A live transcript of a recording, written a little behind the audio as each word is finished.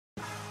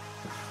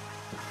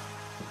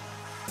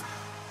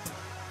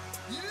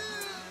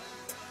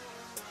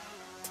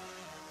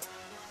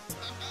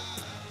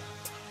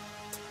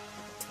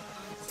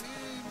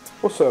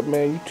What's up,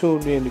 man? You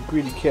tuned in to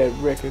Greedy Cat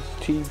Records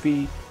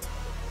TV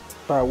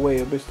by way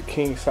of Mr.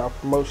 King South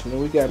Promotion,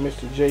 and we got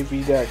Mr.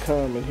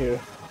 JV.com in here.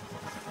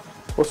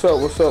 What's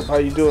up? What's up? How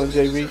you doing,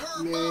 JV?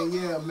 Man,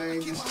 yeah,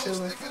 man, just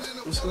chilling.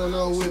 What's going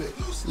on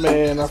with it?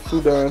 Man, I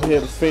flew down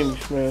here to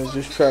Phoenix, man.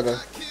 Just try to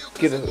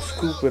get a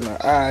scoop and an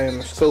eye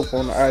and a scope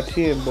on the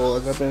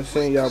I-10BOYS. I've been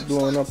seeing y'all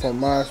blowing up on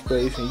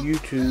MySpace and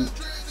YouTube,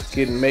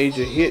 getting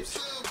major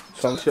hits.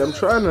 So I'm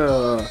trying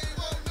to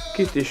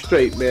get this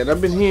straight, man.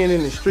 I've been hearing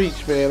in the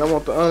streets, man. I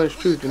want the honest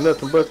truth and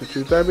nothing but the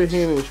truth. I've been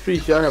hearing in the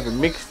streets y'all have a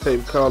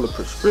mixtape called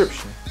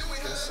PERSCRIPTIon.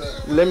 Yes,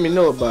 sir. Let me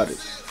know about it.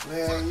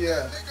 Man,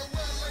 yeah.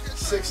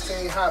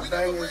 16 hot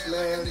bangers,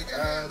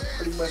 man.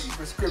 Pretty much the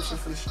prescription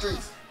for the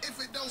streets.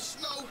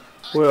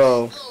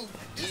 Well,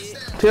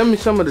 tell me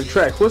some of the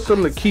tracks. What's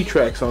some of the key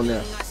tracks on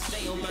there?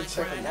 You can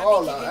check them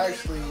all out.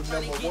 Actually,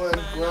 number 1,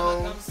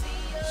 Grown.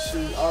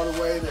 Shoot, all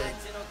the way to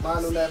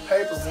Mine on That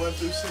Paper, 1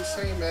 through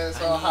 16, man. It's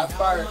all hot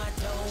fire.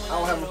 I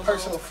don't have a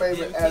personal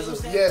favorite as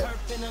of yet,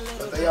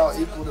 but they all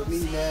equal to me,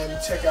 man. You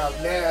check out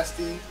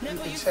Nasty. You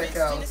can check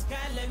out,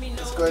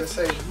 let's go ahead and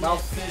say,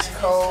 Mouthpiece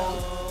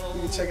Code.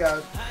 You can check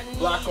out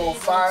Block on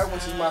Fire,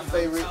 which is my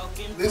favorite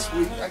this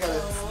week. I got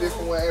a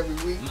different one every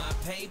week.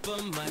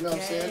 You know what I'm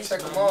saying?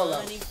 Check them all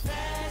out.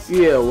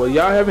 Yeah, well,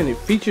 y'all have any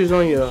features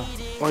on your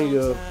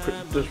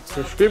the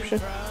prescription?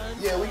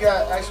 Yeah, we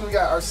got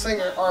our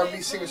singer,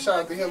 R&B singer, shout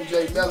out to him,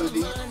 Jay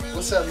Melody.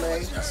 What's up, man?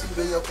 I see you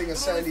doing your thing in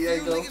San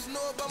Diego.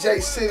 Jay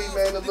City,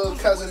 man, the little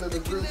cousin of the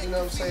group, you know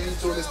what I'm saying?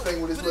 He's doing this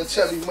thing with his little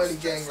chubby money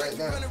gang right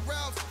now.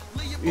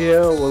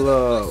 Yeah,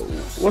 well,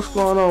 what's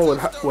going on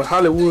with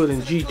Hollywood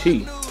and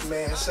GT?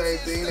 Man, same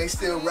thing. They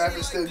still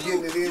rapping, still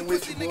getting it in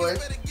with you, boy.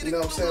 You know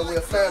what I'm saying? We're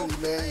a family,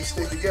 man. You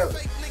stick together.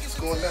 It's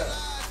going down.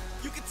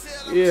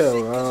 Yeah,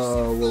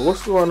 well,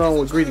 what's going on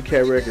with Greedy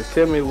Cat Records?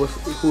 Tell me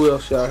who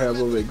else y'all have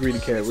over at Greedy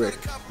Cat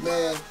Records?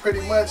 Man,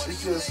 pretty much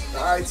it's just the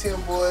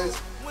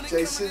I-10BOYS,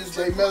 Jay City,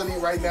 Jay Melody.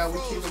 Right now, we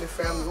keeping it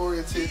family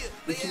oriented.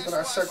 We keeping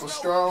our circle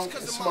strong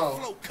and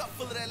small.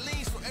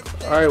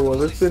 Alright,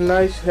 well, it's been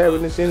nice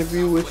having this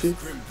interview with you.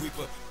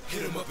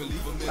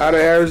 Out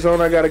of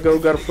Arizona, I gotta go,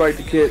 got a flight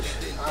to catch.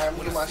 Alright, I'm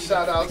gonna give my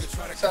shout out.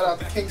 Shout out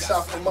to King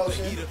South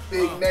Promotion,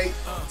 Big Nate,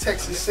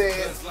 Texas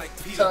Said.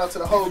 Shout out to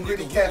the whole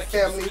Greedy Cat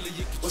family.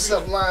 What's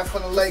up, Lion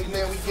from the Lake,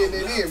 man? We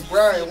getting it in.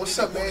 Brian, what's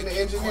up, man? The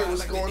engineer,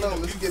 what's going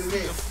on? Let's get it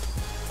in.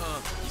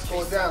 It's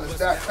going down. It's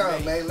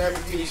 .com, man.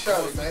 Lamborghini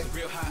Charlotte, man.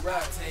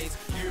 Right.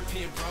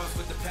 European bronze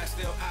with the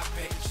pastel eye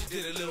paint. She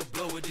did a little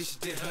blow it, then she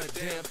did her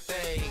damn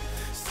thing.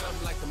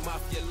 Something like the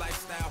mafia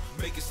lifestyle.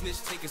 Make a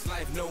snitch take his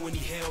life, knowing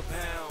he held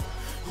bound.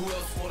 Who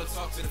else wanna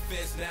talk to the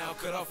feds now?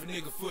 Cut off a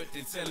nigga foot,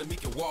 then tell him he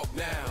can walk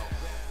now.